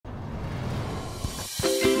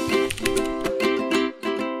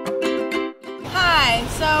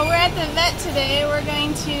the vet today. We're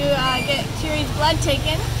going to get Kiri's blood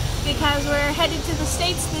taken because we're headed to the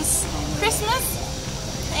States this Christmas.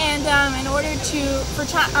 And in order for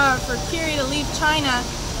Kiri to leave China,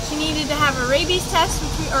 she needed to have a rabies test,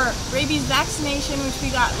 or rabies vaccination, which we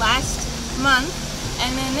got last month.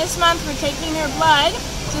 And then this month we're taking her blood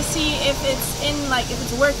to see if it's if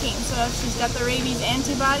it's working. So if she's got the rabies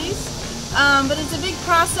antibodies. But it's a big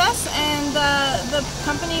process, and the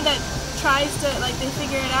company that tries to they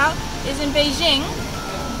figure it out is in Beijing.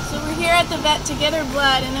 So we're here at the vet to get her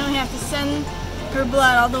blood, and then we have to send her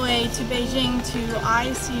blood all the way to Beijing to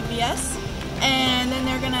ICBS, and then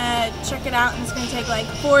they're gonna check it out, and it's gonna take like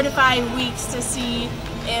 4 to 5 weeks to see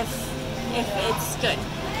if it's good.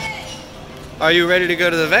 Are you ready to go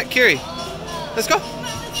to the vet, Kiri? Let's go.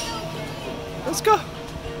 Let's go.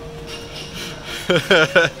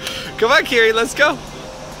 Come on, Kiri, let's go.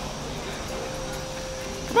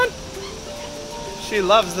 Come on. She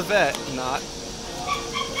loves the vet. Not.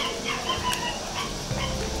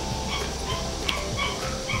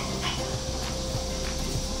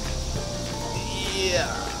 Yeah.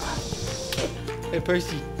 Hey,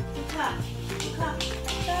 Percy.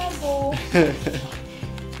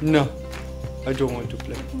 No, I don't want to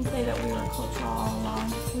play. I can say that we were cultural all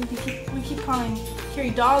along. We keep calling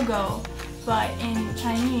Kiri doggo, but in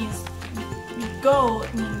Chinese, go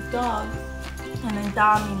means dog, and then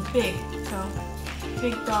da means big. So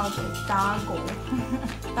big dog is doggo.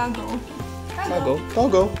 Doggo. Doggo.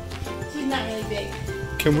 Doggo. She's not really big.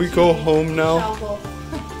 Can we go home now? Doggo.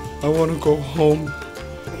 I want to go home.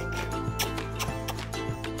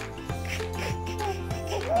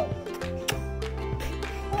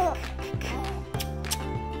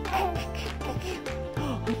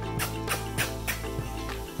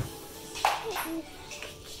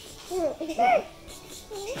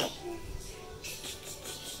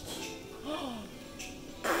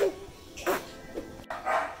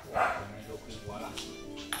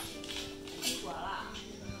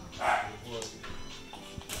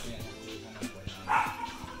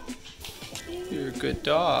 You're a good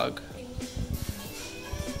dog.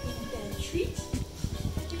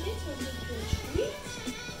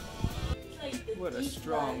 What a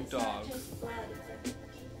strong dog.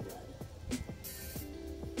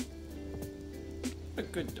 A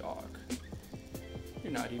good dog.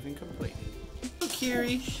 You're not even complaining. Oh,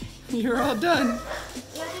 Kiri, you're all done.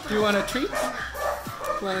 Do you want a treat?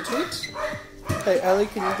 You want a treat? Hey, Ellie,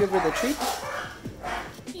 can you give her the treat?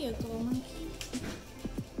 Here you go, monkey.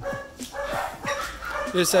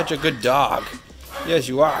 You're such a good dog. Yes,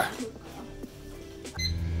 you are.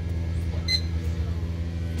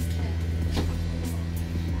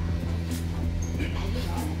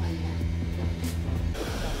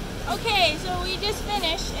 Okay, so we just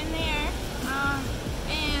finished in there,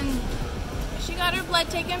 and she got her blood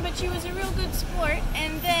taken, but she was a real good sport.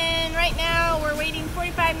 And then right now we're waiting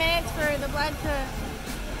 45 minutes for the blood to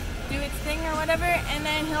do its thing or whatever, and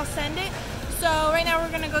then he'll send it. So right now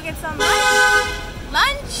we're gonna go get some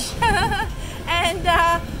lunch, and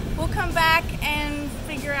we'll come back and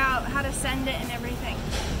figure out how to send it and everything.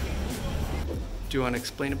 Do you want to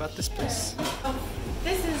explain about this place?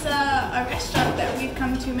 This is a restaurant that we've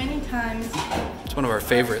come to many times. It's one of our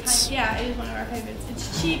favorites. Yeah, it is one of our favorites.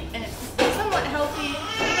 It's cheap and it's somewhat healthy,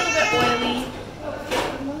 a little bit oily,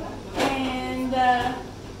 and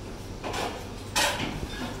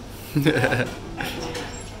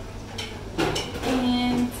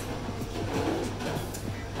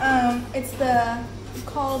it's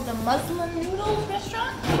called the Muslim Noodles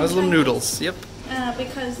restaurant. Muslim Noodles, yep.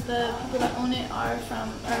 Because the people that own it are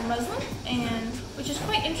Muslim, and which is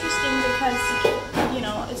quite interesting because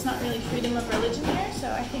it's not really freedom of religion here,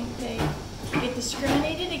 so I think they get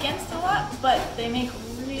discriminated against a lot, but they make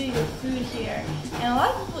really good food here, and a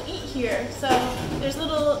lot of people eat here. So there's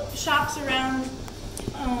little shops around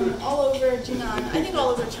all over Jinan, I think all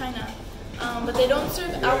over China, but they don't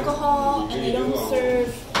serve alcohol, and they don't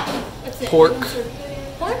serve pork. They don't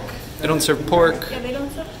serve pork. They don't serve pork. Yeah, they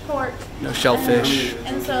don't serve pork. No shellfish.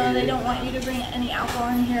 And so they don't want you to bring any alcohol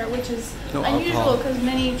in here, which is no unusual because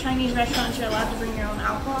many Chinese restaurants you're allowed to bring your own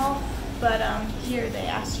alcohol, but here they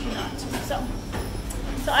ask you not to.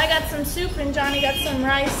 So I got some soup and Johnny got some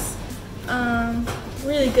rice.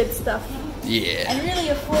 Really good stuff. Yeah. And really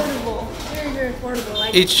affordable. Very, very affordable.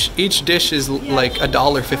 Like each dish is like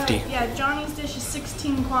 $1.50. Yeah, Johnny's dish is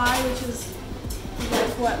 16 kwai, which is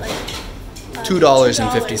what, like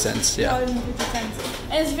 $2.50. Yeah.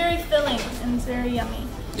 $2.50. And it's very filling and it's very yummy.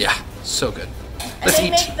 Yeah, so good. And they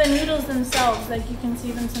make the noodles themselves. Like you can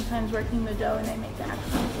see them sometimes working the dough, and they make the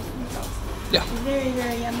actual noodles themselves. Yeah. It's very,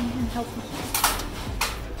 very yummy and healthy.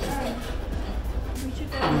 Alright.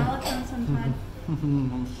 should go to Malacan sometime.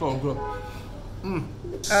 So good.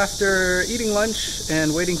 After eating lunch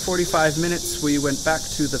and waiting 45 minutes, we went back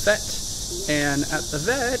to the vet. And at the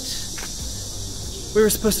vet, we were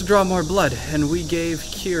supposed to draw more blood, and we gave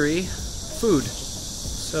Kiri food.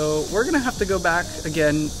 So we're gonna have to go back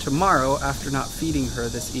again tomorrow after not feeding her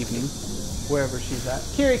this evening, wherever she's at.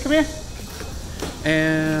 Kiri, come here.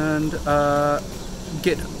 And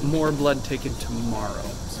get more blood taken tomorrow.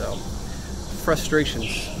 So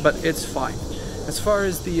frustrations, but it's fine. As far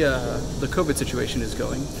as the COVID situation is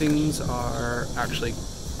going, things are actually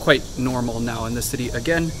quite normal now in the city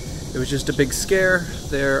again. It was just a big scare.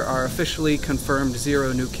 There are officially confirmed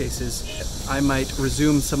 0 new cases. I might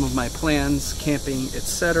resume some of my plans, camping,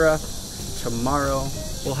 etc. tomorrow.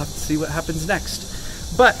 We'll have to see what happens next.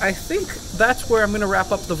 But I think that's where I'm going to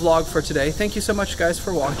wrap up the vlog for today. Thank you so much, guys,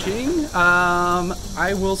 for watching.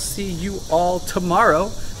 I will see you all tomorrow.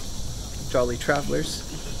 Jolly Travelers,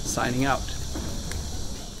 signing out.